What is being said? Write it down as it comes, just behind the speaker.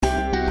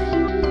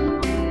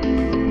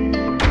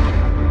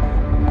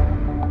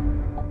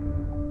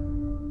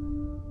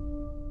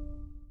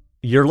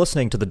You're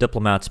listening to the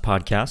Diplomats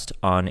podcast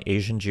on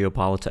Asian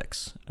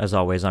geopolitics. As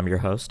always, I'm your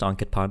host,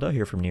 Ankit Panda,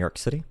 here from New York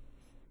City.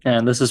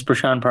 And this is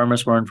Prashant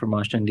Parmaswaran from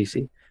Washington,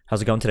 D.C.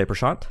 How's it going today,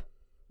 Prashant?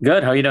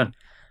 Good. How are you doing?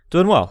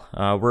 Doing well.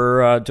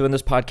 We're doing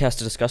this podcast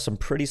to discuss some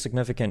pretty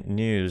significant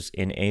news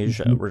in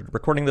Asia. Mm-hmm. We're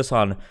recording this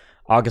on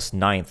August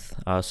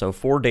 9th. So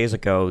 4 days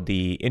ago,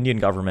 the Indian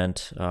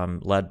government,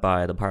 led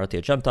by the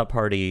Bharatiya Janata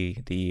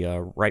Party,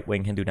 the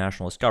right-wing Hindu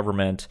nationalist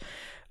government,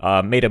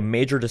 made a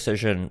major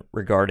decision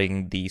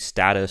regarding the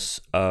status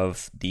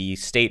of the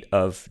state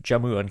of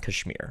Jammu and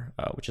Kashmir,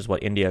 which is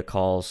what India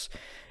calls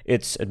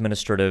its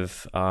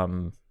administrative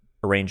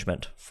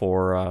arrangement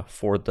for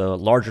the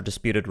larger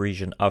disputed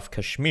region of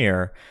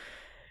Kashmir.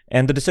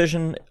 And the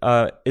decision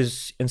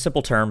is, in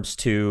simple terms,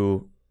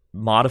 to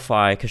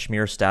modify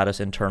Kashmir's status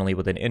internally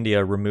within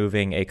India,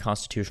 removing a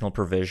constitutional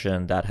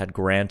provision that had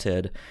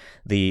granted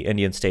the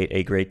Indian state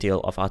a great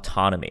deal of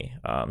autonomy.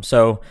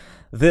 So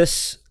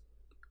this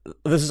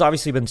has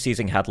obviously been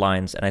seizing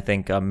headlines, and I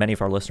think many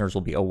of our listeners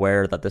will be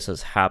aware that this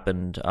has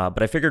happened.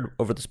 But I figured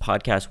over this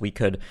podcast we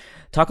could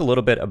talk a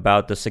little bit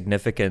about the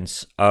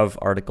significance of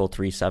Article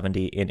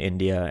 370 in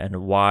India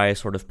and why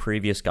sort of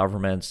previous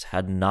governments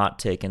had not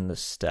taken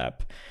this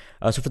step.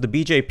 So for the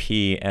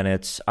BJP and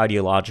its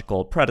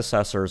ideological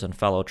predecessors and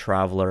fellow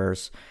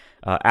travelers,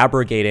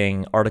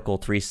 abrogating Article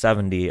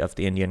 370 of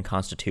the Indian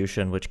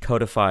Constitution, which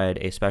codified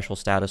a special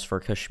status for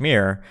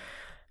Kashmir,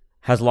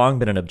 has long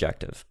been an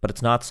objective, but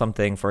it's not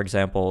something, for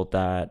example,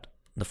 that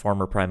the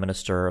former prime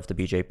minister of the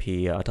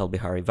BJP, Atal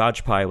Bihari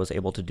Vajpayee, was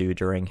able to do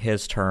during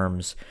his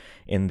terms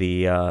in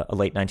the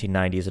late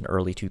 1990s and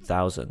early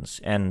 2000s.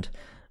 And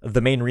the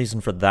main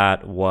reason for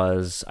that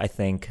was, I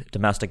think,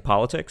 domestic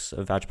politics.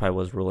 Vajpayee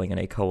was ruling in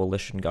a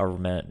coalition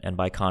government, and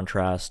by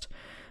contrast,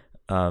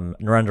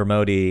 Narendra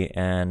Modi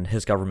and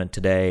his government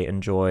today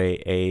enjoy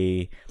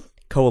a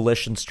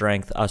coalition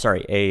strength,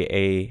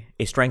 a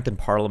strength in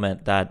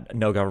parliament that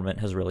no government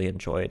has really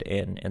enjoyed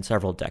in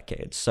several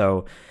decades.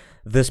 So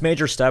this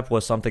major step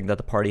was something that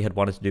the party had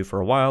wanted to do for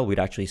a while. We'd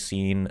actually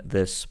seen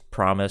this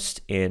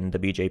promised in the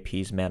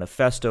BJP's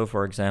manifesto,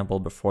 for example,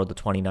 before the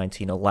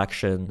 2019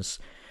 elections.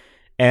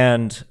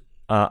 And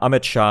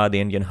Amit Shah, the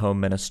Indian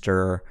Home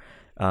Minister,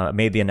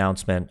 made the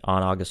announcement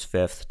on August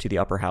 5th to the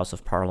upper house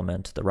of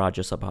parliament, the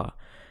Rajya Sabha.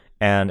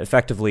 And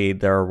effectively,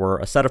 there were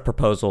a set of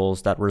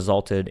proposals that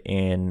resulted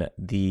in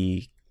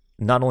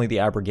not only the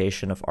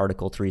abrogation of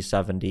Article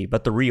 370,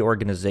 but the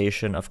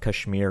reorganization of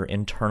Kashmir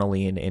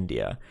internally in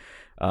India.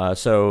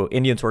 So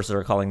Indian sources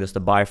are calling this the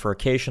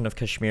bifurcation of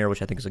Kashmir,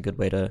 which I think is a good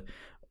way to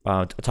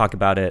talk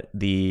about it.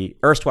 The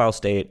erstwhile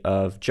state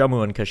of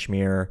Jammu and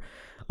Kashmir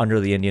under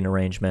the Indian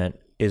arrangement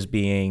is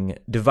being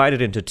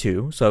divided into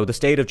two. So the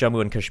state of Jammu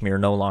and Kashmir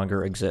no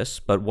longer exists,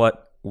 but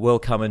what will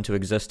come into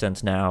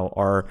existence now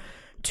are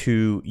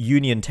two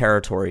union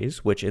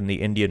territories, which in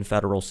the Indian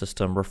federal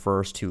system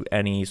refers to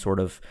any sort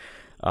of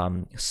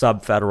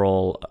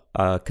sub-federal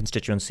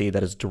constituency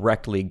that is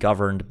directly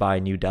governed by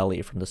New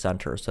Delhi from the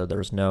center. So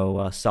there's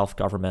no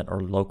self-government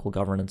or local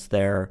governance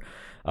there.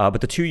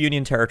 But the two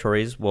union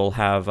territories will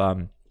have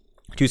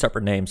two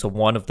separate names. So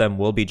one of them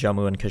will be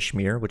Jammu and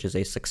Kashmir, which is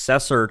a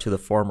successor to the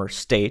former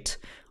state,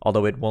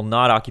 although it will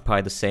not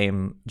occupy the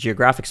same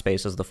geographic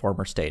space as the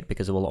former state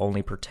because it will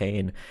only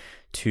pertain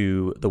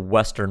to the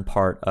western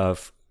part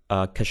of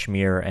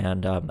Kashmir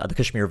and the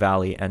Kashmir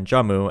Valley and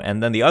Jammu.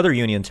 And then the other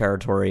union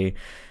territory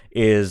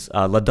is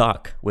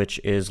Ladakh, which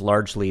is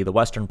largely the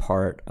western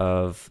part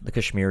of the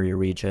Kashmiri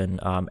region,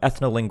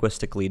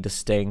 ethno-linguistically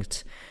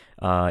distinct.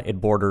 It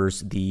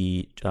borders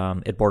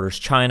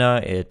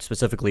China. It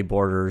specifically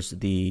borders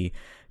the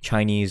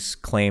Chinese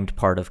claimed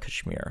part of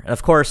Kashmir. And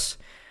of course,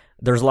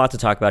 there's a lot to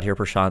talk about here,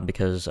 Prashant,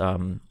 because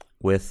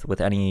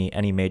with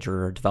any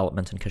major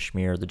development in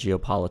Kashmir, the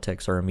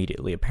geopolitics are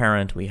immediately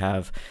apparent. We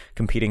have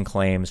competing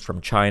claims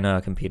from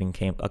China, competing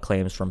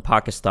claims from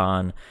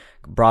Pakistan,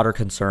 broader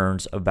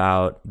concerns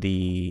about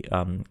the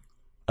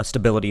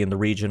stability in the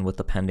region with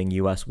the pending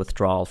U.S.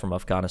 withdrawal from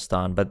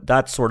Afghanistan. But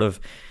that's sort of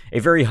a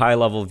very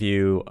high-level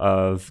view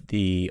of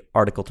the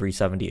Article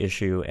 370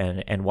 issue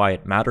and why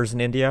it matters in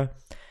India.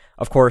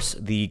 Of course,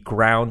 the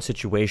ground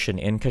situation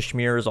in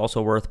Kashmir is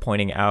also worth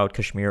pointing out.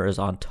 Kashmir is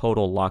on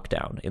total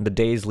lockdown. In the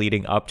days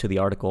leading up to the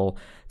Article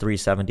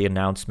 370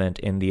 announcement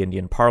in the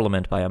Indian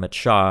parliament by Amit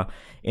Shah,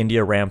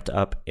 India ramped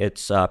up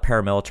its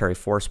paramilitary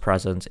force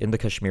presence in the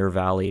Kashmir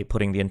Valley,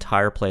 putting the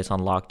entire place on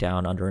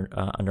lockdown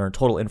under a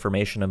total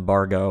information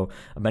embargo.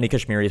 Many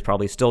Kashmiris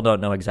probably still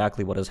don't know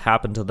exactly what has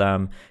happened to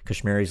them.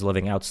 Kashmiris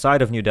living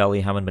outside of New Delhi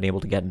haven't been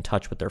able to get in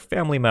touch with their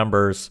family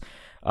members.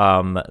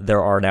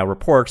 There are now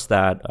reports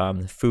that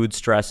food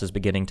stress is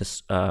beginning to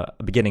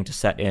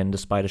set in,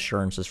 despite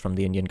assurances from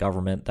the Indian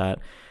government that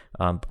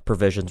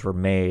provisions were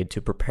made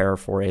to prepare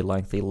for a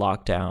lengthy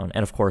lockdown.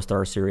 And of course, there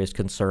are serious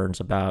concerns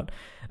about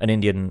an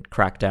Indian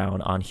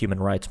crackdown on human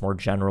rights more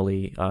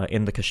generally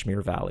in the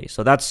Kashmir Valley.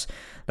 So that's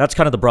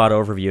kind of the broad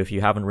overview. If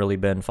you haven't really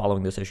been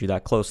following this issue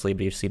that closely,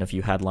 but you've seen a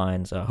few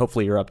headlines,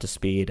 hopefully you're up to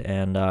speed.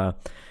 And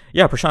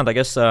yeah, Prashant, I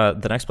guess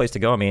the next place to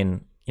go, I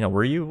mean,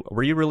 were you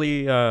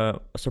really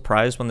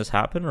surprised when this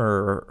happened,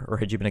 or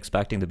had you been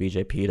expecting the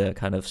BJP to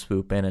kind of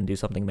swoop in and do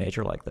something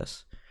major like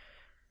this?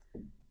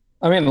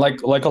 I mean,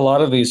 like a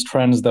lot of these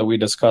trends that we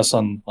discuss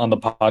on the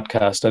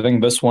podcast, I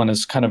think this one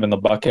is kind of in the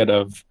bucket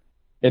of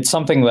it's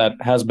something that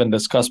has been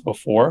discussed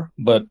before,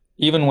 but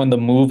even when the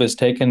move is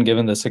taken,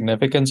 given the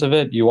significance of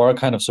it, you are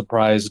kind of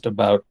surprised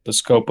about the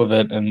scope of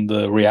it and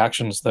the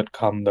reactions that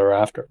come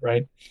thereafter,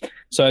 right?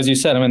 So as you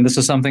said, I mean, this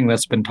is something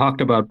that's been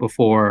talked about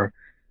before.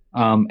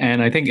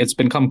 And I think it's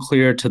become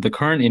clear to the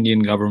current Indian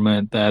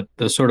government that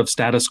the sort of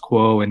status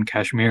quo in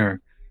Kashmir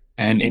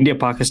and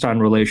India-Pakistan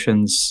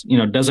relations,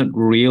 doesn't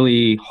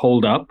really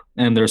hold up,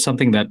 and there's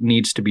something that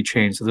needs to be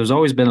changed. So there's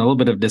always been a little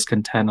bit of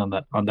discontent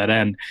on that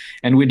end,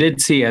 and we did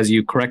see, as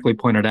you correctly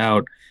pointed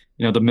out,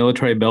 the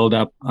military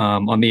buildup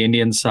on the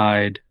Indian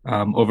side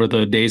over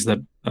the days that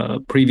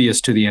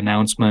previous to the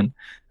announcement,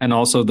 and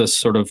also this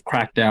sort of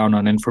crackdown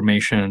on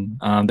information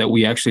that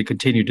we actually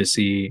continue to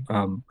see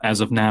as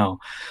of now.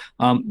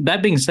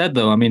 That being said,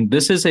 though, I mean,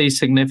 this is a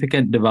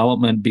significant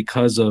development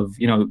because of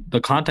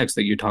the context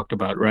that you talked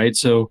about, right?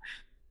 So,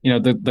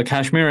 the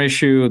Kashmir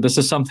issue. This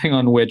is something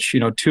on which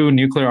two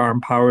nuclear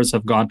armed powers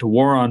have gone to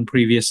war on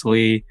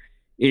previously.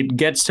 It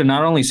gets to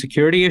not only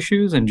security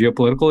issues and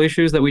geopolitical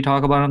issues that we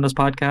talk about on this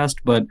podcast,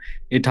 but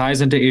it ties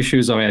into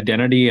issues of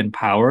identity and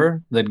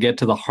power that get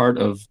to the heart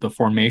of the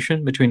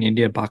formation between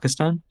India and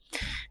Pakistan.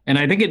 And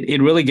I think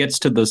it really gets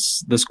to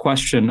this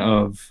question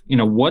of,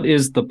 what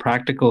is the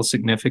practical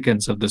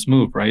significance of this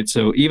move, right?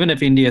 So even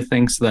if India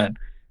thinks that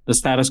the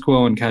status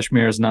quo in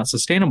Kashmir is not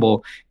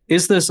sustainable,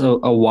 is this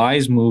a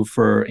wise move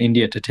for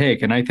India to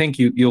take? And I think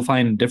you'll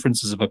find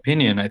differences of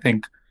opinion. I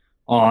think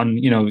on,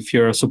 if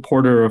you're a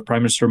supporter of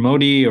Prime Minister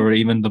Modi or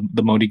even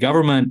the Modi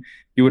government,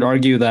 you would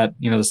argue that,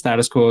 the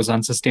status quo is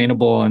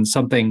unsustainable and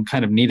something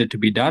kind of needed to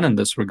be done in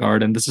this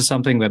regard. And this is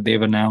something that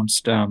they've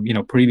announced,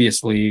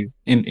 previously,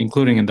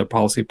 including in their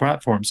policy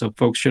platform. So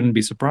folks shouldn't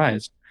be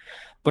surprised.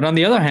 But on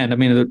the other hand, I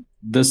mean,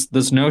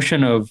 this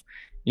notion of,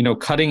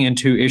 cutting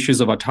into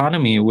issues of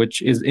autonomy,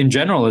 which is in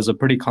general is a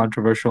pretty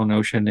controversial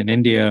notion in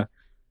India,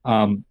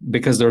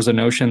 because there's a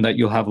notion that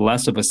you'll have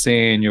less of a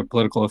say in your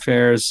political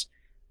affairs.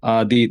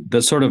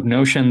 The sort of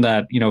notion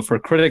that, for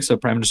critics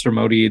of Prime Minister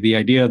Modi, the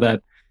idea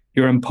that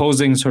you're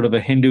imposing sort of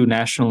a Hindu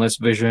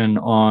nationalist vision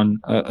on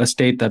a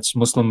state that's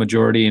Muslim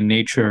majority in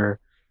nature.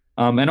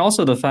 And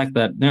also the fact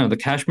that, the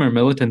Kashmir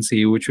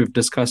militancy, which we've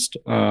discussed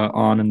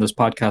on in this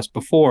podcast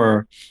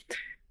before,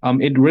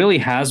 it really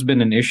has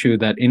been an issue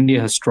that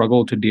India has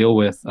struggled to deal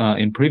with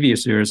in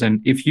previous years.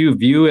 And if you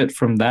view it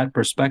from that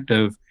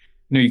perspective,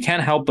 you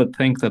can't help but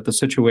think that the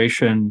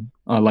situation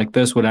like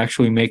this would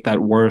actually make that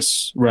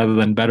worse rather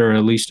than better,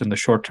 at least in the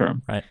short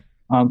term. Right.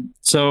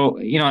 So,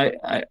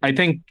 I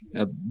think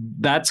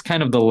that's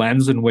kind of the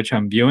lens in which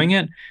I'm viewing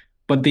it.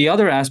 But the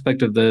other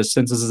aspect of this,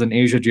 since this is an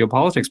Asia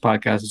Geopolitics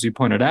podcast, as you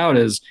pointed out,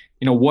 is,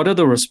 what are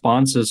the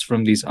responses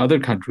from these other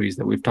countries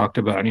that we've talked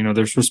about?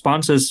 There's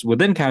responses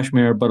within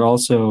Kashmir, but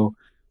also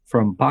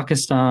from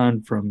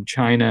Pakistan, from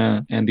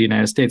China, and the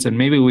United States. And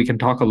maybe we can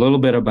talk a little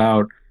bit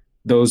about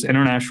those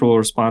international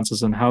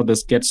responses and how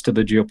this gets to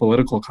the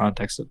geopolitical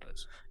context of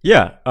this.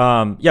 Yeah.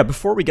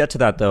 Before we get to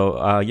that,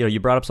 though, you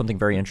brought up something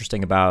very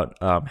interesting about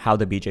how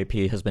the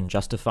BJP has been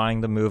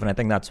justifying the move, and I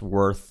think that's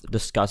worth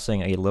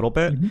discussing a little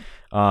bit,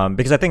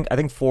 because I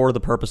think for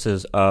the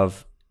purposes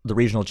of the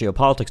regional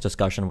geopolitics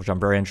discussion, which I'm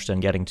very interested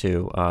in getting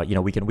to,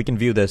 we can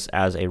view this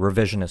as a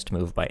revisionist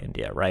move by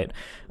India, right?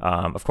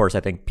 Of course, I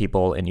think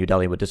people in New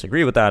Delhi would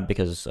disagree with that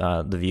because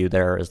the view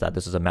there is that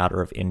this is a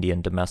matter of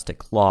Indian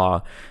domestic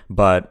law.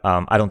 But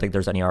I don't think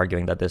there's any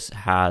arguing that this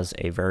has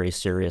a very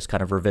serious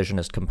kind of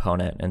revisionist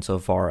component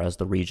insofar as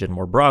the region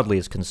more broadly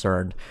is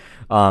concerned.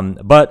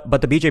 But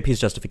the BJP's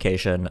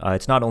justification,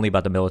 it's not only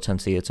about the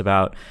militancy, it's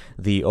about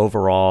the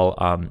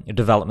overall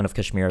development of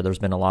Kashmir. There's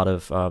been a lot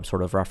of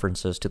sort of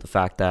references to the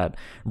fact that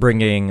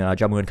bringing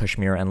Jammu and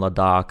Kashmir and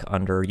Ladakh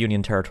under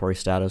Union territory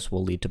status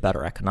will lead to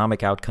better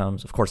economic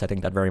outcomes. Of course, I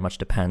think that very much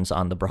depends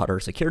on the broader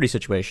security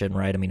situation,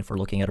 right? I mean, if we're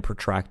looking at a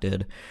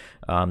protracted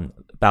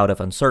bout of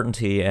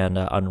uncertainty and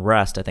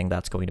unrest, I think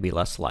that's going to be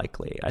less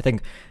likely. I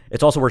think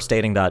it's also worth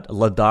stating that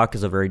Ladakh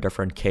is a very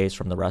different case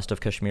from the rest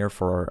of Kashmir.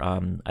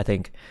 I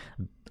think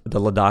the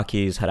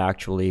Ladakhis had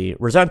actually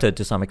resented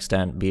to some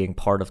extent being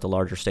part of the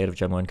larger state of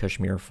Jammu and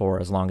Kashmir for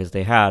as long as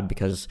they had,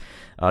 because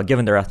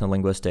given their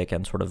ethno-linguistic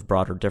and sort of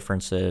broader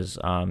differences,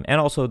 and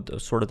also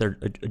sort of their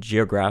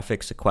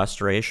geographic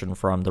sequestration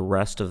from the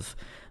rest of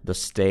the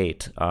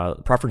state,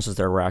 preferences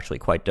there were actually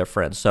quite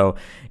different. So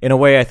in a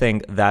way, I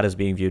think that is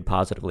being viewed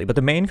positively. But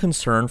the main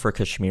concern for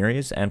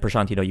Kashmiris, and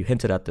Prashant, you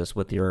hinted at this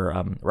with your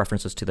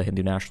references to the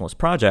Hindu Nationalist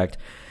Project,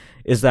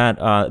 is that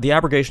the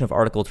abrogation of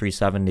Article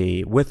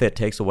 370 with it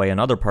takes away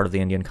another part of the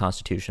Indian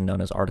Constitution known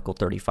as Article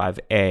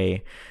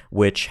 35A,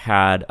 which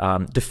had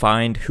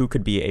defined who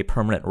could be a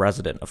permanent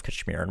resident of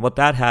Kashmir. And what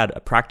that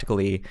had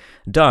practically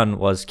done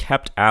was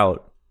kept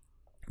out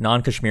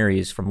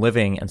non-Kashmiris from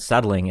living and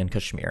settling in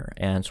Kashmir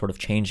and sort of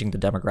changing the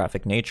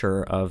demographic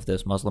nature of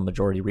this Muslim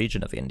majority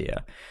region of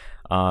India.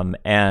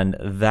 And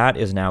that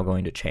is now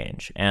going to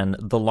change. And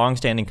the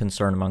longstanding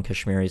concern among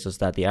Kashmiris is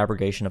that the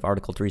abrogation of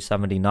Article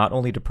 370 not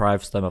only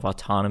deprives them of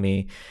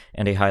autonomy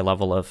and a high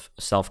level of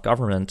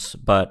self-governance,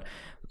 but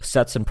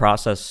sets in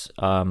process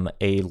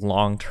a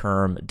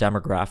long-term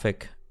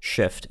demographic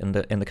shift in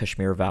the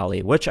Kashmir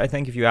Valley, which I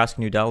think if you ask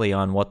New Delhi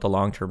on what the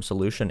long-term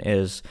solution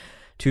is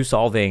to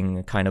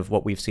solving kind of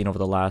what we've seen over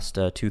the last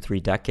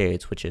 2-3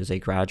 decades, which is a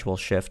gradual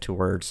shift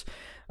towards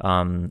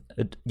a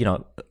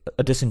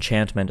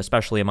disenchantment,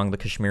 especially among the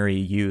Kashmiri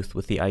youth,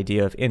 with the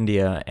idea of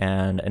India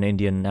and an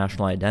Indian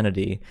national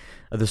identity.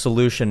 The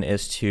solution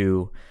is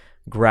to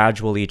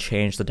gradually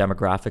change the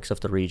demographics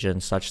of the region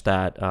such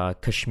that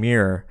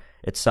Kashmir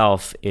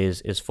itself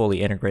is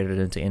fully integrated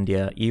into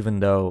India, even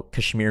though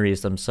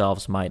Kashmiris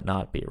themselves might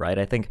not be, right?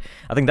 I think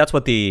that's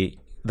what the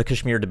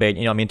Kashmir debate,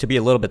 to be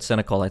a little bit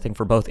cynical, I think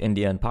for both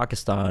India and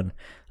Pakistan,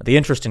 the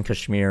interest in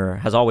Kashmir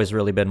has always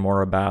really been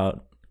more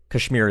about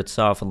Kashmir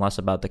itself and less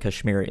about the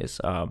Kashmiris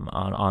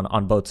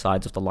on both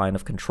sides of the line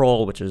of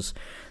control, which is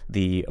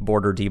the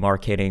border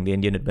demarcating the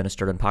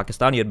Indian-administered and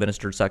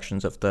Pakistani-administered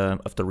sections of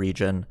the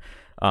region.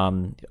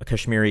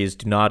 Kashmiris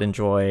do not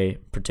enjoy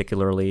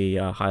particularly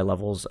high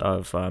levels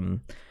of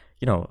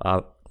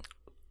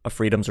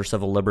freedoms or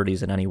civil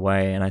liberties in any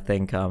way, and I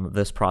think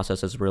this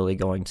process is really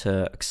going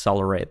to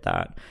accelerate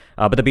that.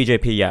 But the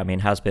BJP,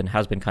 has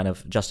been kind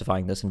of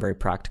justifying this in very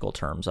practical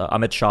terms.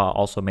 Amit Shah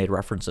also made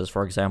references,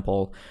 for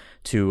example,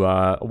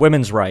 to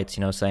women's rights,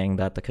 saying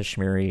that the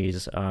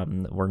Kashmiris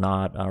were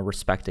not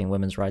respecting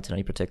women's rights in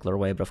any particular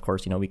way. But of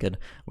course, we could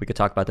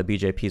talk about the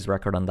BJP's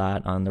record on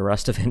that on the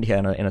rest of India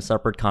in a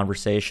separate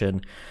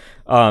conversation.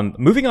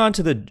 Moving on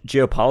to the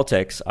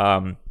geopolitics,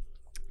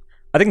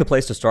 I think the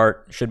place to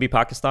start should be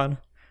Pakistan.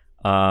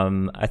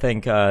 I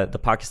think the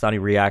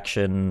Pakistani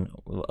reaction,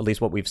 at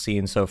least what we've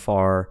seen so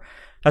far,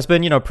 has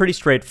been pretty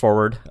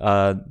straightforward.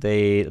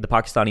 The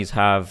Pakistanis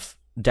have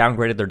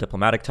downgraded their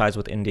diplomatic ties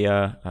with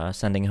India,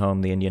 sending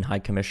home the Indian High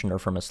Commissioner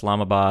from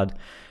Islamabad.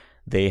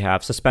 They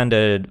have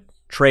suspended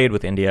trade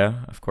with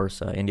India. Of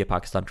course,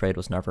 India-Pakistan trade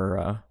was never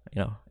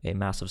a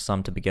massive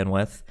sum to begin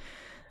with.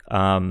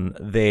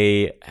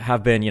 They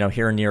have been,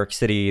 here in New York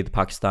City, the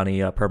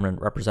Pakistani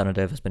permanent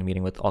representative has been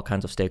meeting with all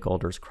kinds of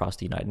stakeholders across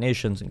the United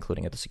Nations,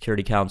 including at the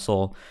Security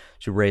Council,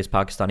 to raise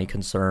Pakistani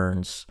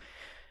concerns.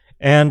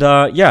 And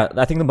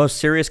I think the most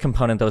serious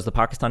component, though, is the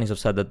Pakistanis have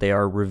said that they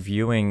are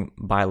reviewing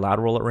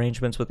bilateral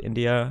arrangements with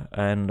India.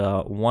 And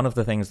one of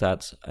the things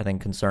that's, I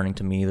think, concerning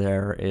to me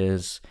there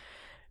is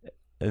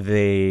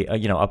a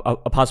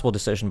possible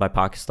decision by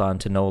Pakistan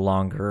to no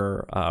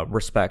longer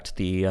respect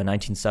the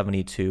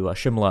 1972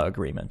 Shimla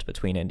agreement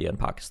between India and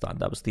Pakistan.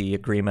 That was the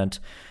agreement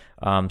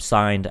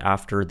signed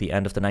after the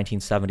end of the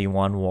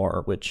 1971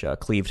 war, which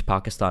cleaved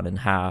Pakistan in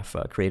half,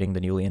 creating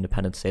the newly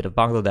independent state of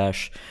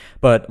Bangladesh.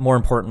 But more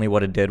importantly,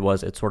 what it did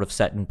was it sort of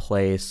set in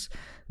place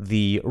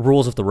the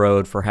rules of the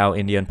road for how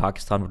India and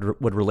Pakistan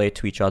would relate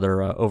to each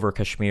other over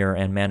Kashmir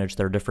and manage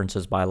their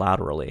differences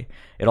bilaterally.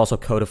 It also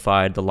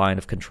codified the line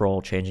of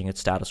control, changing its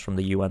status from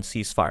the UN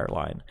ceasefire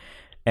line.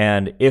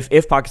 And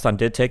if Pakistan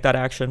did take that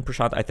action,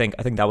 Prashant, I think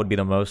that would be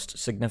the most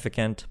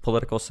significant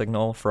political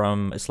signal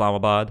from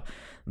Islamabad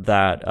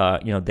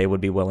that they would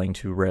be willing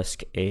to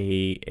risk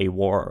a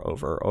war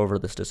over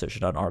this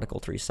decision on Article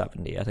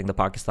 370. I think the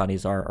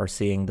Pakistanis are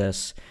seeing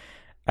this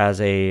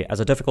as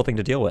a difficult thing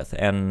to deal with,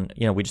 and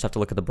we just have to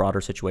look at the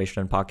broader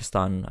situation in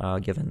Pakistan,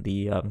 given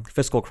the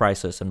fiscal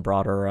crisis and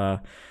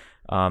broader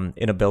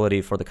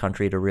inability for the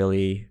country to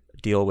really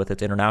deal with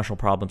its international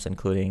problems,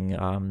 including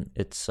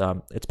its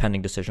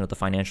pending decision at the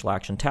Financial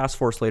Action Task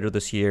Force later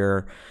this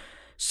year.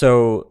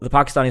 So the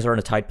Pakistanis are in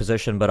a tight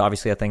position, but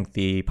obviously I think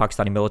the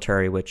Pakistani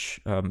military,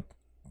 which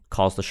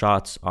calls the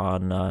shots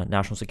on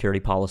national security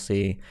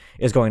policy,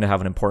 is going to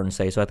have an important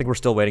say. So I think we're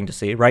still waiting to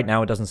see. Right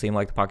now, it doesn't seem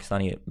like the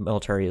Pakistani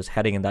military is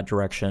heading in that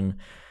direction,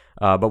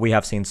 but we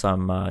have seen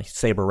some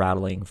saber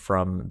rattling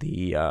from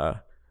the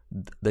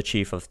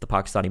chief of the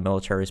Pakistani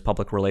military's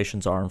public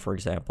relations arm, for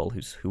example,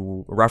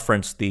 who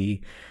referenced the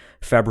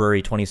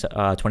February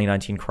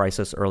 2019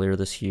 crisis earlier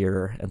this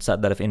year and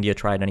said that if India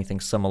tried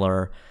anything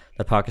similar,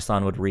 that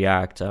Pakistan would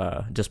react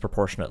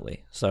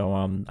disproportionately.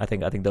 So I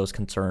think those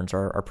concerns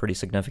are pretty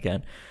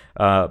significant.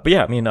 But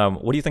yeah,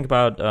 what do you think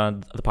about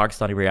the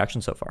Pakistani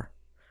reaction so far?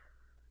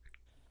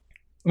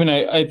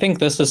 I think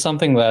this is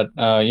something that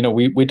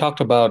we talked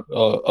about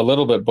a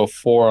little bit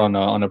before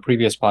on a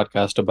previous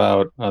podcast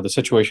about the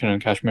situation in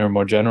Kashmir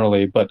more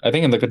generally. But I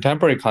think in the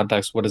contemporary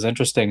context, what is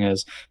interesting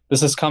is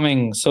this is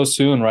coming so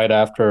soon right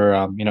after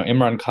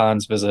Imran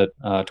Khan's visit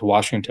to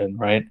Washington,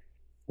 right?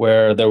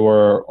 Where there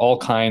were all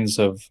kinds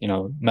of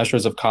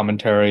measures of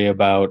commentary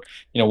about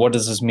what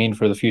does this mean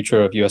for the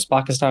future of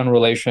U.S.-Pakistan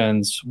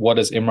relations? What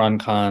is Imran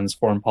Khan's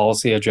foreign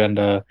policy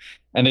agenda?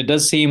 And it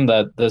does seem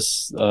that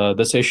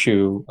this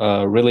issue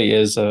really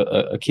is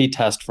a key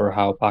test for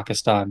how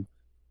Pakistan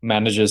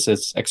manages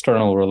its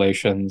external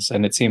relations.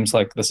 And it seems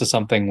like this is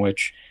something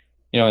which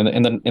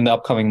in the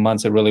upcoming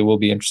months, it really will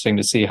be interesting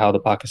to see how the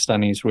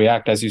Pakistanis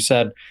react. As you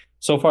said,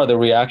 so far the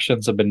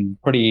reactions have been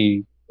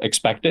pretty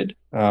expected,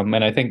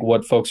 and I think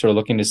what folks are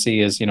looking to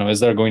see is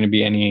there going to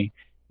be any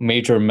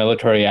major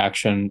military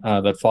action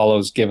that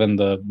follows, given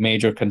the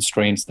major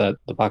constraints that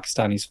the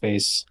Pakistanis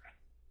face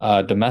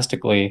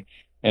domestically.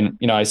 And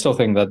I still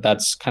think that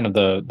that's kind of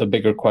the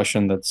bigger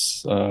question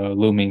that's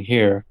looming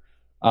here.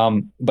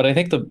 But I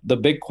think the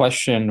big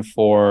question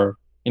for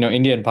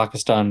India and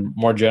Pakistan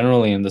more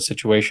generally in the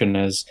situation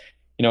is,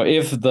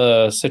 if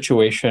the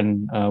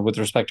situation with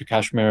respect to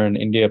Kashmir and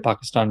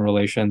India-Pakistan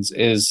relations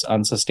is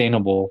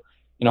unsustainable,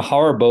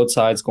 how are both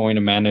sides going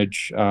to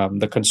manage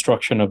the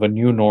construction of a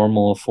new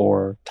normal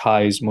for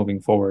ties moving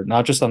forward,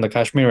 not just on the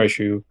Kashmir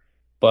issue,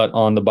 but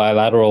on the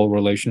bilateral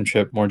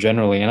relationship more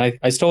generally? And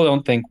I still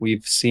don't think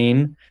we've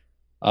seen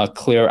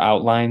clear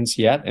outlines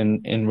yet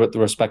in with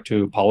respect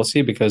to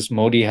policy, because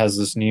Modi has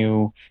this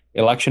new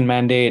election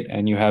mandate,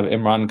 and you have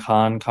Imran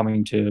Khan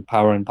coming to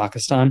power in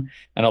Pakistan,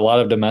 and a lot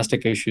of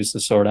domestic issues to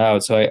sort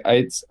out. So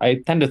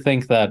I tend to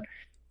think that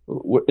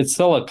it's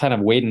still a kind of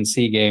wait and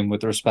see game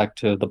with respect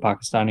to the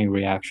Pakistani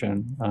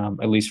reaction,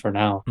 at least for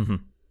now. Mm-hmm.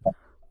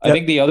 I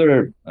think the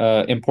other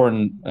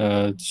important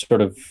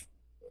sort of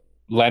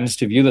lens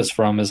to view this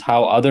from is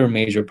how other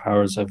major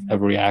powers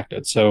have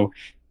reacted. So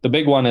the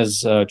big one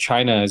is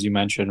China, as you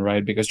mentioned,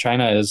 right? Because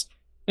China is,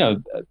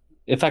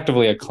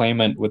 effectively a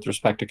claimant with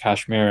respect to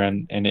Kashmir,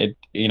 and it,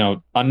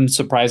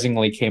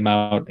 unsurprisingly came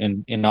out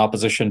in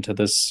opposition to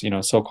this,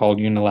 so-called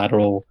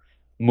unilateral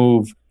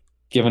move,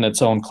 given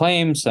its own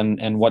claims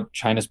and what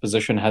China's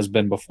position has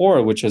been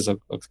before, which is a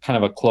kind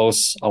of a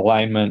close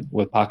alignment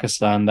with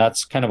Pakistan.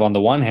 That's kind of on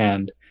the one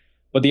hand.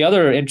 But the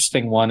other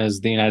interesting one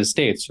is the United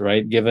States,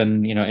 right?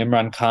 Given,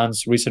 Imran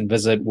Khan's recent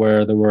visit,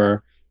 where there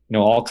were,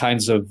 all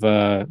kinds of,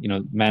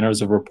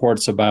 manners of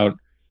reports about,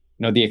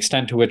 the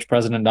extent to which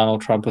President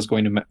Donald Trump was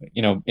going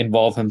to,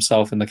 involve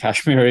himself in the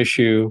Kashmir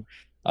issue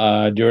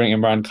during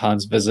Imran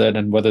Khan's visit,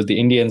 and whether the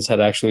Indians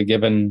had actually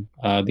given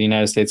the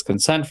United States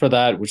consent for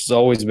that, which has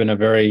always been a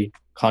very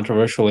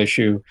controversial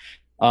issue.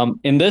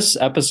 In this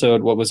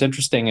episode, what was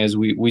interesting is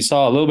we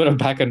saw a little bit of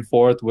back and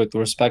forth with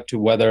respect to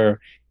whether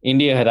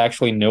India had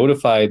actually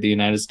notified the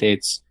United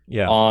States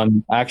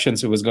on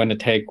actions it was going to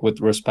take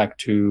with respect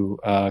to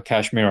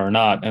Kashmir or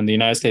not. And the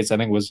United States, I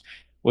think,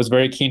 was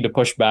very keen to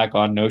push back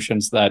on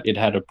notions that it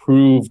had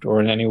approved or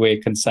in any way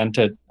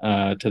consented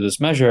to this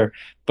measure.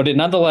 But it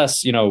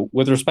nonetheless,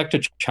 with respect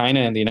to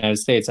China and the United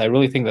States, I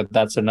really think that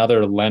that's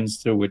another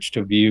lens through which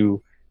to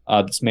view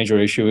this major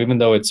issue, even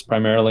though it's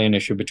primarily an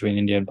issue between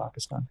India and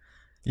Pakistan.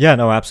 Yeah,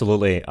 no,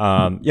 absolutely.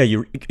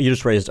 You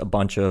just raised a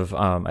bunch of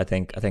I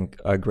think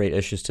great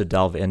issues to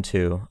delve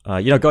into.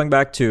 Going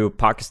back to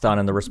Pakistan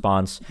and the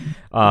response.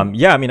 I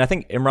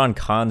think Imran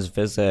Khan's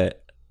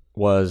visit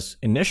was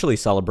initially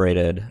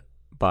celebrated,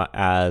 but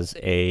as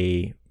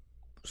a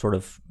sort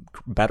of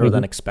better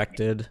than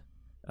expected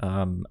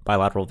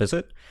bilateral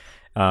visit.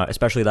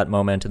 Especially that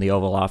moment in the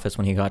Oval Office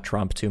when he got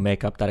Trump to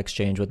make up that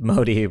exchange with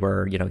Modi,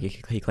 where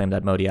he claimed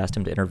that Modi asked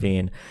him to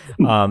intervene.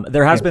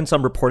 There has been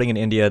some reporting in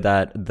India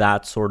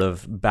that sort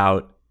of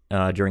bout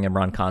during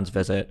Imran Khan's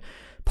visit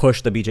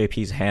pushed the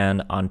BJP's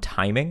hand on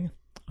timing.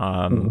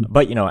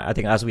 But I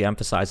think, as we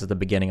emphasized at the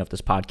beginning of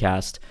this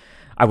podcast,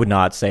 I would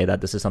not say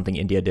that this is something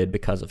India did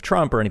because of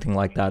Trump or anything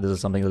like that. This is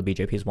something that the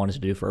BJP has wanted to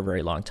do for a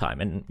very long time.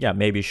 And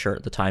maybe sure,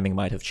 the timing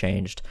might have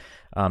changed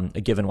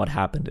given what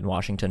happened in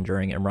Washington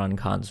during Imran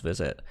Khan's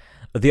visit.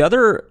 The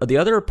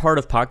other part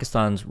of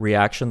Pakistan's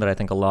reaction that I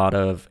think a lot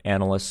of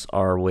analysts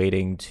are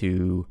waiting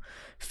to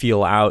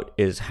feel out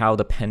is how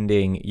the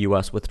pending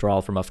U.S.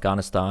 withdrawal from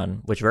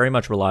Afghanistan, which very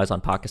much relies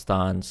on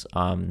Pakistan's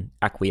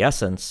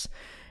acquiescence,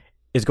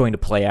 is going to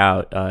play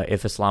out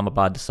if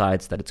Islamabad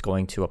decides that it's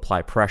going to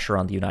apply pressure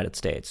on the United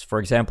States. For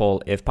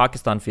example, if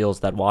Pakistan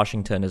feels that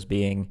Washington is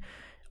being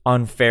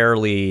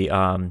unfairly,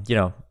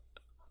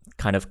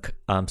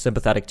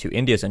 sympathetic to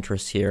India's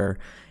interests here,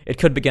 it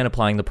could begin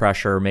applying the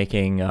pressure,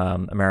 making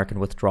American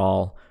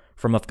withdrawal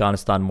from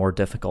Afghanistan more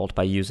difficult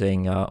by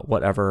using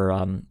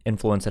whatever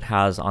influence it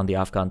has on the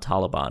Afghan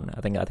Taliban.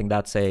 I think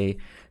that's a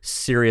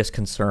serious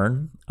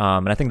concern,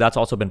 and I think that's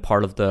also been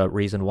part of the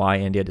reason why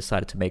India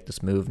decided to make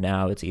this move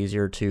now. It's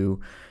easier to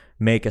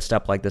make a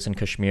step like this in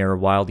Kashmir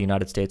while the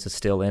United States is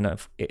still in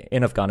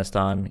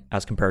Afghanistan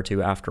as compared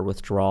to after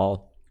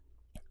withdrawal.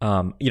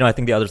 I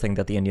think the other thing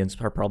that the Indians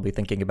are probably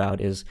thinking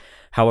about is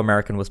how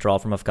American withdrawal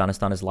from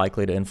Afghanistan is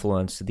likely to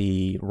influence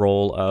the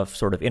role of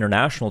sort of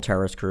international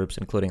terrorist groups,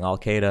 including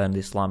Al-Qaeda and the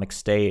Islamic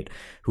State,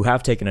 who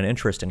have taken an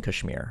interest in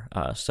Kashmir.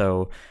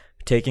 So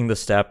taking the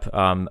step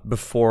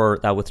before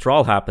that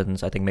withdrawal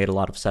happens, I think made a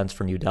lot of sense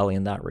for New Delhi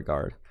in that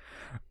regard.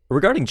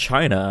 Regarding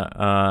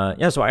China,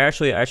 so I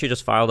actually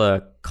just filed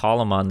a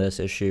column on this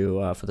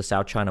issue for the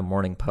South China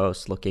Morning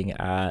Post, looking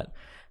at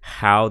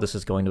how this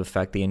is going to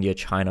affect the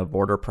India-China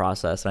border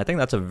process. And I think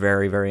that's a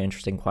very, very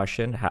interesting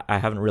question. I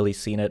haven't really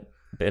seen it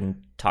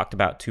been talked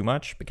about too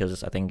much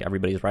because I think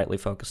everybody's rightly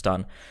focused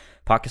on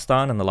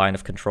Pakistan and the line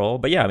of control.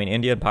 But yeah, I mean,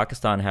 India and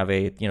Pakistan have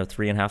a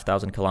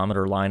 3,500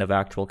 kilometer line of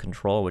actual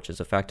control, which is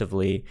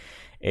effectively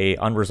a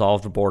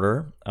unresolved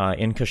border.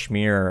 In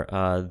Kashmir,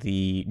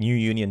 the new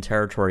Union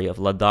territory of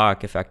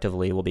Ladakh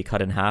effectively will be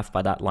cut in half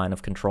by that line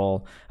of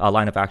control,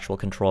 line of actual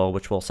control,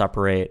 which will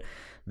separate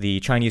the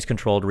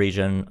Chinese-controlled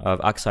region of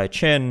Aksai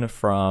Chin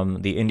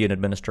from the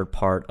Indian-administered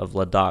part of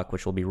Ladakh,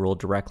 which will be ruled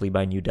directly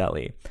by New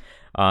Delhi.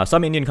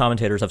 Some Indian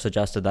commentators have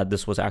suggested that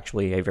this was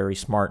actually a very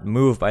smart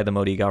move by the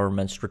Modi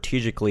government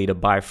strategically to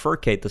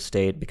bifurcate the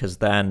state, because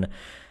then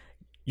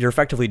you're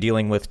effectively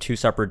dealing with two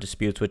separate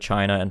disputes with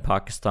China and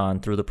Pakistan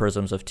through the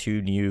prisms of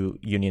two new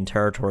Union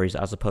territories,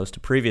 as opposed to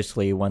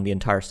previously when the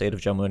entire state of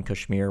Jammu and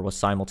Kashmir was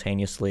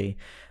simultaneously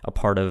a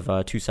part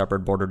of two separate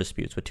border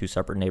disputes with two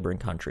separate neighboring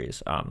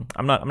countries. I'm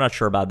not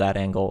sure about that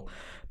angle,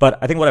 but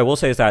I think what I will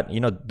say is that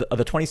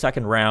the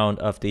 22nd round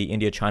of the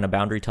India-China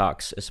boundary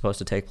talks is supposed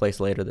to take place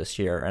later this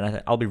year,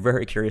 and I'll be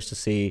very curious to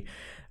see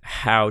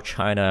how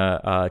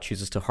China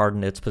chooses to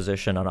harden its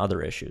position on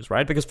other issues,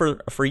 right? Because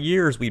for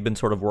years we've been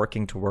sort of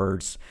working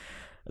towards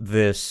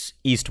this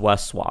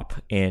east-west swap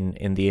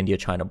in the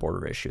India-China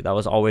border issue. That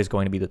was always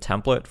going to be the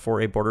template for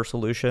a border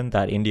solution,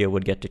 that India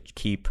would get to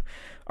keep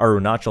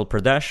Arunachal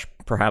Pradesh,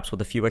 perhaps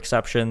with a few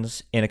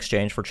exceptions, in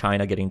exchange for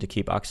China getting to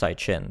keep Aksai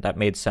Chin. That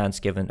made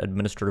sense given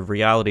administrative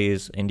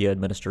realities. India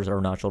administers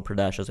Arunachal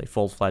Pradesh as a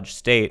full-fledged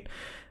state,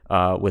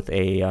 with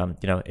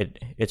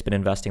it's been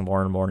investing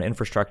more and more in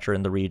infrastructure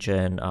in the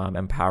region,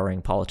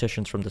 empowering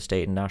politicians from the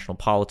state and national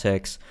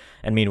politics.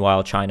 And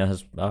meanwhile, China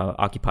has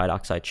occupied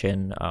Aksai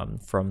Chin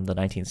from the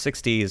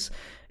 1960s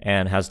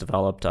and has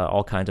developed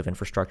all kinds of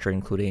infrastructure,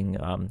 including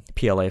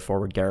PLA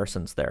forward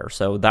garrisons there.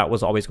 So that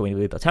was always going to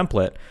be the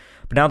template.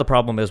 But now the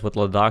problem is with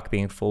Ladakh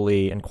being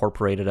fully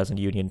incorporated as a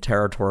Union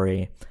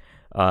territory.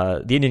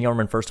 The Indian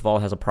government, first of all,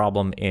 has a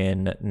problem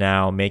in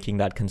now making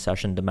that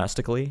concession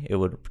domestically. It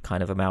would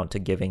kind of amount to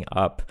giving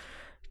up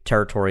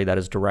territory that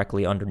is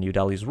directly under New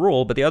Delhi's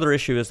rule. But the other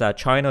issue is that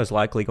China is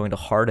likely going to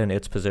harden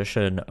its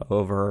position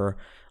over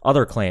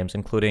other claims,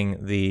 including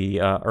the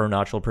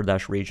Arunachal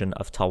Pradesh region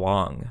of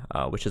Tawang,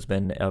 which has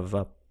been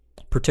of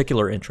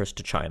particular interest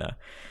to China.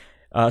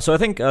 So I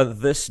think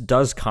this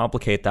does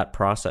complicate that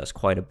process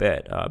quite a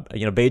bit.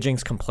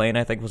 Beijing's complaint,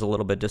 I think, was a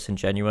little bit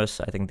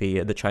disingenuous. I think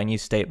the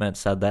Chinese statement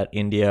said that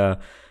India,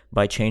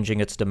 by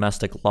changing its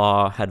domestic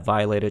law, had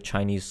violated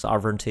Chinese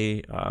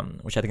sovereignty,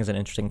 which I think is an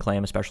interesting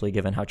claim, especially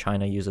given how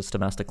China uses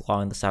domestic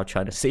law in the South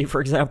China Sea, for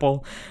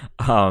example.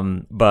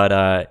 But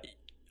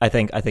I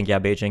think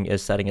Beijing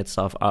is setting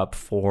itself up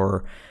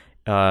for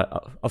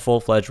a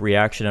full-fledged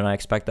reaction, and I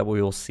expect that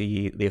we will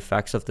see the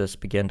effects of this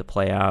begin to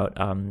play out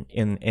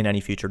in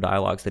any future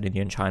dialogues that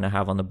India and China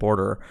have on the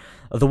border.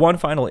 The one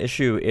final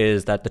issue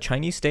is that the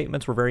Chinese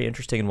statements were very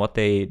interesting in what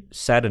they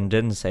said and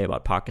didn't say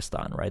about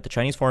Pakistan, right? The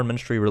Chinese Foreign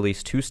Ministry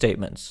released two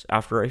statements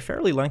after a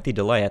fairly lengthy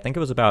delay. I think it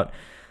was about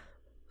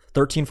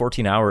 13,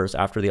 14 hours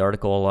after the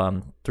Article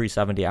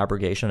 370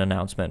 abrogation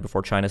announcement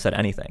before China said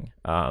anything.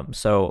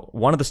 So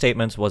one of the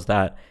statements was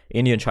that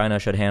India and China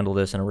should handle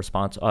this in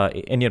a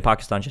India and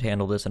Pakistan should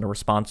handle this in a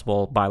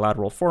responsible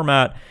bilateral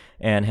format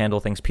and handle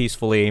things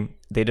peacefully.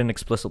 They didn't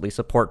explicitly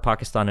support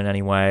Pakistan in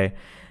any way.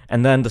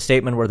 And then the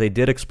statement where they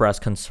did express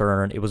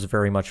concern, it was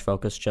very much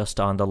focused just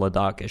on the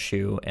Ladakh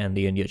issue and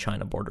the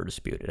India-China border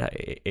dispute.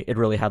 It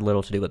really had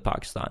little to do with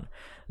Pakistan.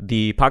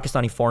 The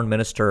Pakistani foreign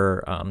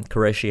minister,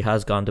 Qureshi,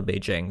 has gone to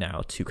Beijing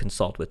now to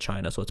consult with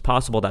China, so it's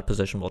possible that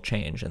position will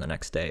change in the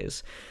next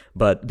days.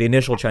 But the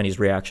initial Chinese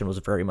reaction was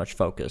very much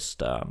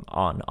focused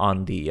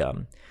on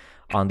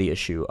the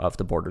issue of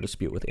the border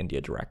dispute with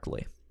India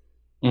directly.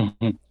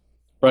 Mm-hmm.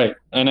 Right.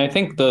 And I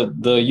think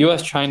the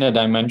US-China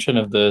dimension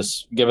of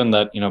this, given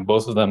that,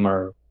 both of them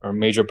are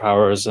major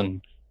powers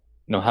and,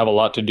 have a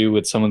lot to do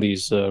with some of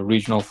these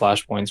regional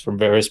flashpoints from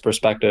various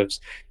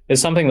perspectives,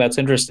 is something that's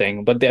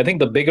interesting. But I think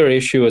the bigger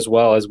issue as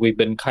well, as we've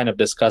been kind of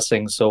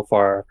discussing so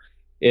far,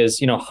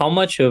 is, how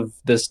much of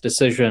this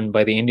decision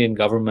by the Indian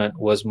government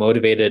was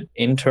motivated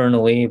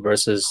internally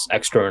versus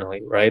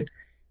externally, right?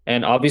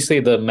 And obviously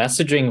the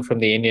messaging from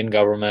the Indian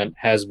government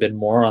has been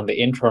more on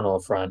the internal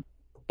front.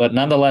 But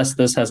nonetheless,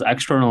 this has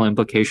external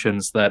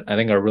implications that I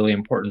think are really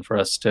important for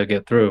us to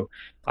get through.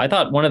 I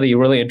thought one of the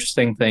really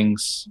interesting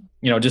things,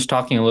 just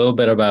talking a little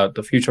bit about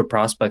the future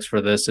prospects for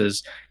this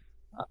is,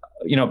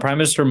 Prime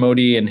Minister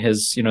Modi in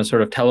his,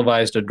 sort of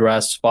televised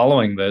address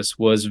following this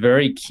was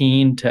very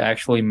keen to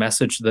actually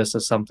message this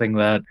as something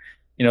that,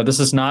 this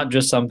is not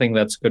just something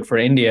that's good for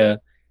India.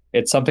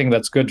 It's something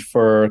that's good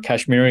for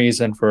Kashmiris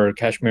and for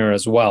Kashmir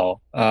as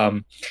well.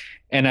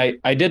 And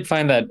I did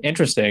find that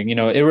interesting,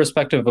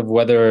 irrespective of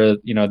whether,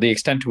 the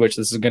extent to which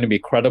this is going to be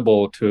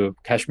credible to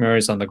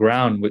Kashmiris on the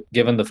ground,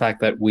 given the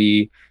fact that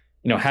we,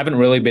 haven't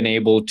really been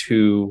able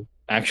to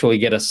actually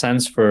get a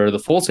sense for the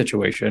full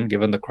situation,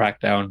 given the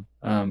crackdown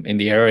in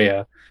the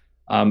area.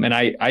 And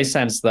I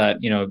sense that,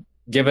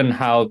 given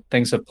how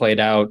things have played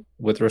out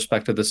with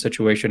respect to the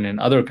situation in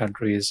other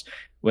countries,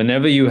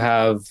 whenever you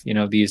have,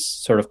 these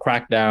sort of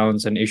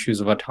crackdowns and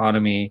issues of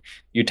autonomy,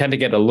 you tend to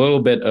get a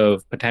little bit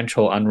of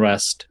potential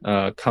unrest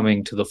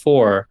coming to the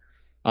fore.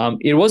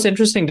 It was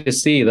interesting to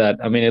see that,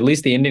 I mean, at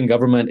least the Indian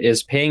government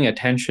is paying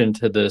attention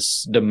to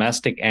this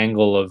domestic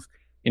angle of,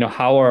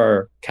 how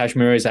are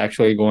Kashmiris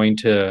actually going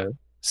to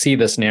see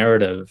this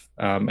narrative,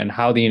 and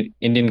how the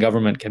Indian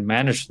government can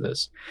manage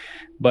this.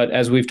 But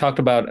as we've talked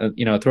about,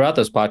 throughout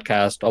this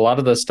podcast, a lot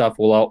of this stuff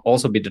will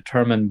also be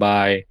determined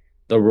by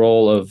the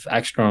role of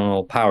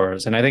external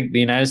powers. And I think the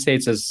United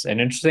States is an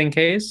interesting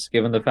case,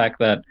 given the fact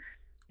that,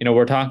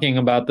 we're talking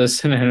about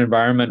this in an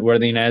environment where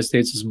the United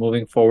States is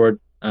moving forward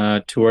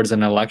towards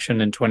an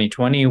election in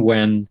 2020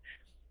 when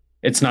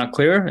it's not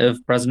clear if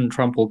President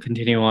Trump will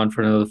continue on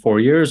for another 4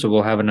 years or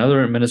we'll have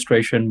another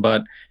administration.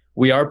 But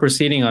we are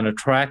proceeding on a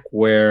track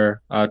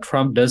where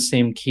Trump does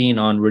seem keen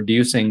on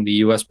reducing the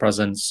U.S.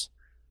 presence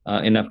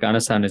in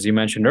Afghanistan, as you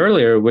mentioned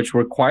earlier, which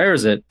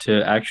requires it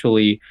to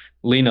actually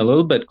lean a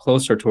little bit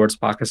closer towards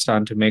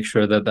Pakistan to make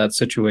sure that that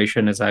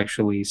situation is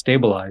actually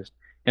stabilized.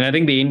 And I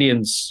think the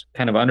Indians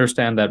kind of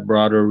understand that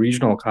broader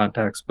regional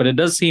context, but it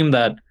does seem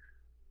that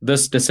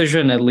this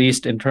decision, at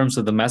least in terms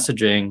of the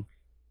messaging,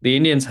 the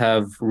Indians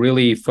have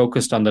really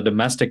focused on the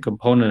domestic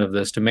component of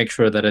this to make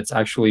sure that it's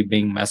actually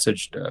being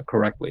messaged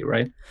correctly,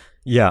 right?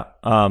 Yeah.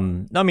 I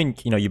mean,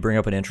 you bring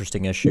up an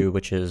interesting issue,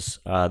 which is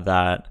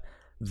that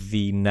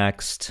the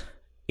next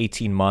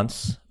 18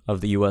 months of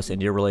the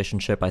U.S.-India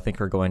relationship, I think,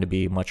 are going to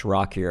be much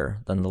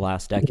rockier than the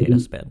last decade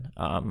has been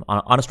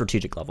on a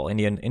strategic level.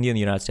 India and the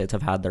United States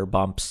have had their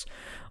bumps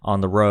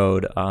on the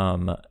road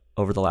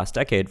over the last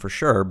decade for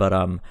sure, but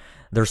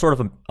there's sort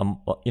of a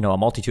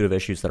multitude of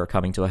issues that are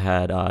coming to a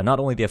head. Not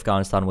only the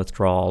Afghanistan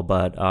withdrawal,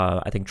 but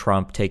I think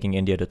Trump taking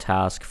India to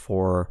task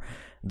for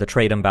the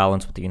trade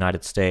imbalance with the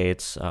United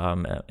States,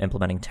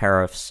 implementing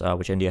tariffs,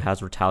 which India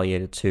has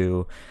retaliated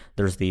to.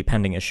 There's the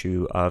pending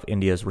issue of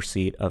India's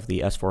receipt of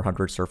the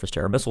S-400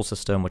 surface-to-air missile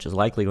system, which is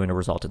likely going to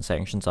result in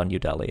sanctions on New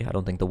Delhi. I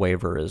don't think the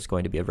waiver is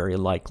going to be a very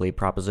likely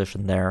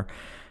proposition there.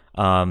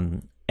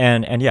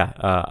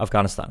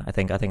 Afghanistan. I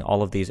think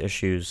all of these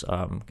issues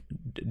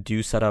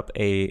do set up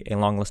a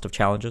long list of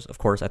challenges. Of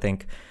course, I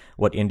think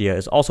what India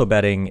is also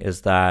betting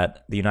is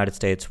that the United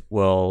States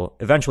will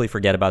eventually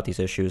forget about these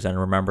issues and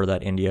remember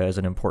that India is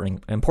an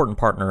important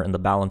partner in the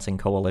balancing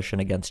coalition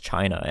against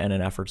China and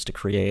in efforts to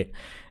create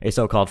a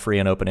so-called free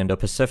and open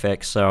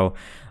Indo-Pacific. So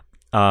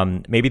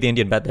maybe the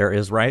Indian bet there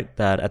is right,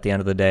 that at the end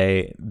of the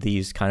day,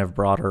 these kind of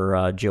broader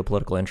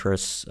geopolitical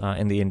interests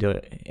in the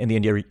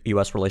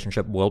India-U.S.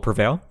 relationship will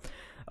prevail.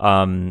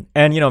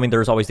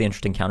 There's always the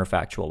interesting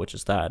counterfactual, which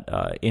is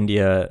that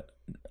India,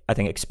 I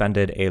think,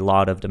 expended a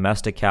lot of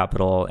domestic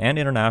capital and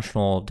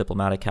international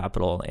diplomatic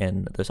capital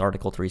in this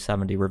Article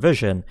 370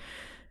 revision.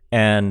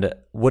 And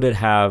would it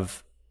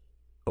have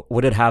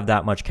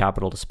that much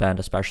capital to spend,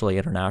 especially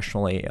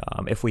internationally,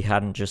 if we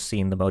hadn't just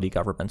seen the Modi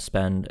government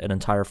spend an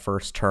entire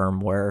first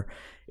term where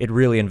it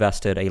really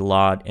invested a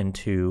lot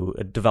into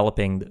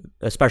developing,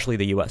 especially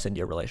the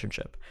U.S.-India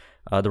relationship.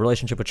 The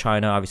relationship with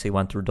China obviously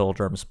went through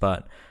doldrums,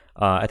 but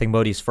I think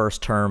Modi's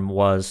first term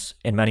was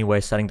in many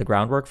ways setting the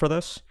groundwork for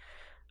this.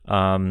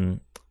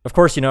 Of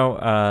course,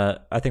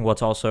 I think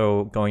what's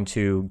also going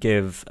to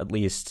give at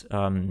least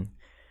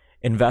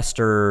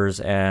investors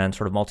and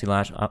sort of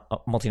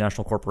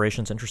multinational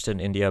corporations interested in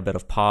India a bit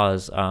of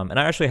pause. And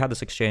I actually had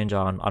this exchange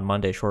on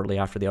Monday shortly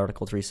after the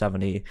Article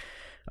 370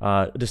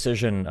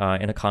 decision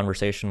in a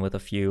conversation with a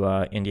few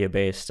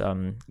India-based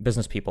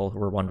business people who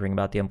were wondering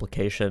about the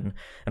implication.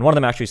 And one of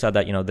them actually said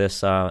that,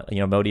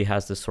 Modi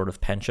has this sort of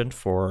penchant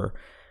for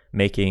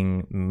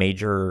making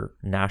major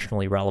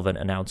nationally relevant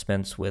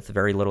announcements with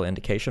very little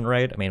indication,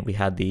 right? I mean, we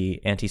had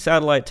the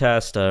anti-satellite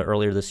test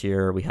earlier this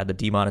year. We had the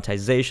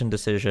demonetization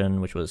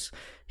decision, which was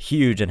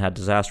huge and had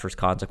disastrous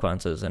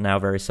consequences. And now,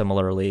 very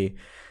similarly,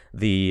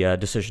 the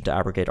decision to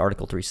abrogate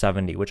Article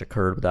 370, which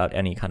occurred without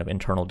any kind of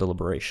internal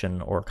deliberation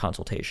or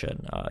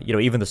consultation.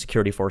 Even the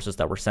security forces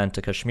that were sent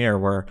to Kashmir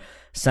were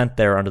sent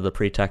there under the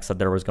pretext that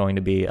there was going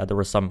to be there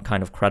was some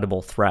kind of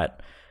credible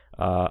threat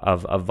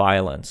of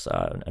violence.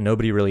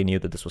 Nobody really knew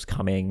that this was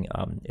coming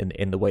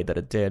in the way that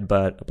it did,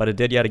 but it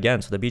did yet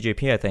again. So the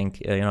BJP, I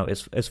think,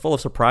 is full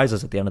of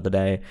surprises at the end of the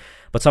day.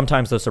 But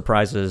sometimes those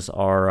surprises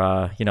are,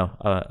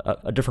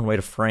 a different way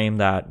to frame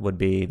that would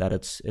be that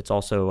it's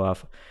also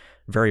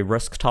very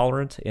risk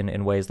tolerant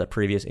in ways that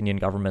previous Indian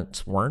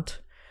governments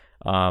weren't.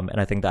 And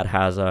I think that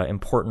has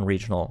important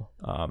regional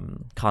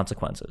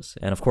consequences.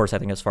 And of course, I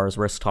think as far as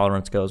risk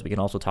tolerance goes, we can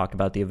also talk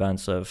about the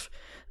events of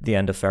the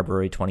end of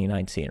February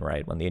 2019,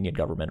 right, when the Indian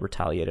government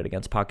retaliated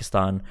against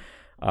Pakistan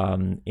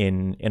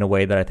in a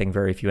way that I think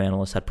very few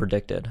analysts had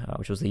predicted,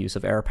 which was the use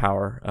of air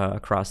power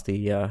across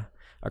the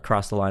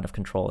line of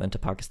control into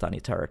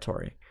Pakistani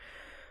territory.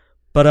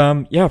 But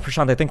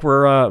Prashant, I think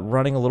we're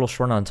running a little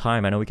short on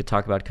time. I know we could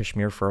talk about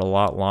Kashmir for a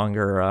lot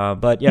longer,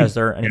 but is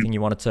there anything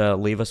you wanted to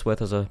leave us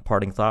with as a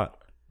parting thought?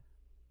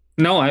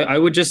 No, I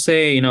would just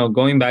say,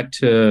 going back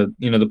to,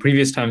 the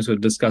previous times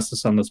we've discussed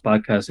this on this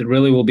podcast, it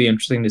really will be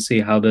interesting to see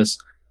how this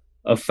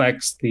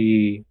affects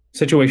the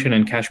situation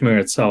in Kashmir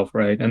itself,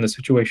 right? And the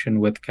situation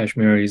with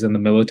Kashmiris and the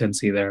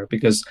militancy there,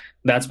 because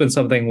that's been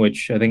something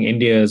which I think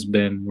India has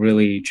been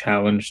really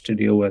challenged to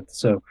deal with.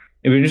 So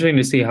it'd be interesting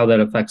to see how that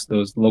affects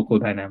those local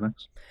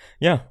dynamics.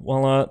 Yeah,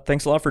 well,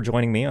 thanks a lot for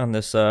joining me on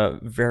this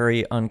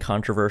very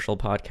uncontroversial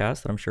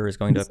podcast that I'm sure is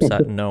going to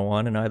upset no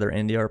one in either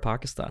India or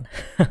Pakistan.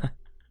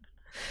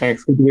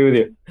 Thanks. Good to be with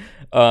you.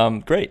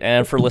 Great.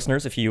 And for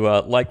listeners, if you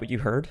like what you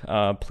heard,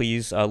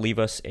 please leave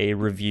us a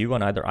review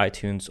on either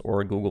iTunes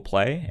or Google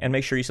Play, and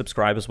make sure you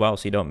subscribe as well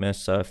so you don't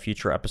miss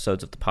future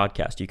episodes of the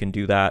podcast. You can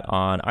do that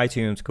on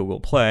iTunes, Google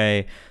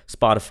Play,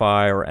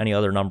 Spotify, or any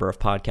other number of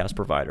podcast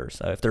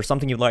providers. If there's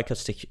something you'd like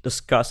us to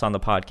discuss on the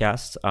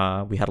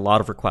podcast, we had a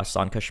lot of requests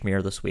on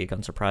Kashmir this week,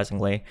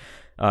 unsurprisingly.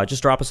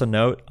 Just drop us a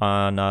note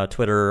on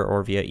Twitter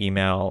or via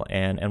email,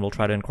 and we'll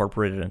try to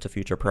incorporate it into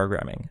future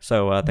programming.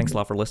 So thanks a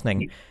lot for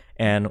listening,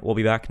 and we'll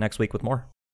be back next week with more.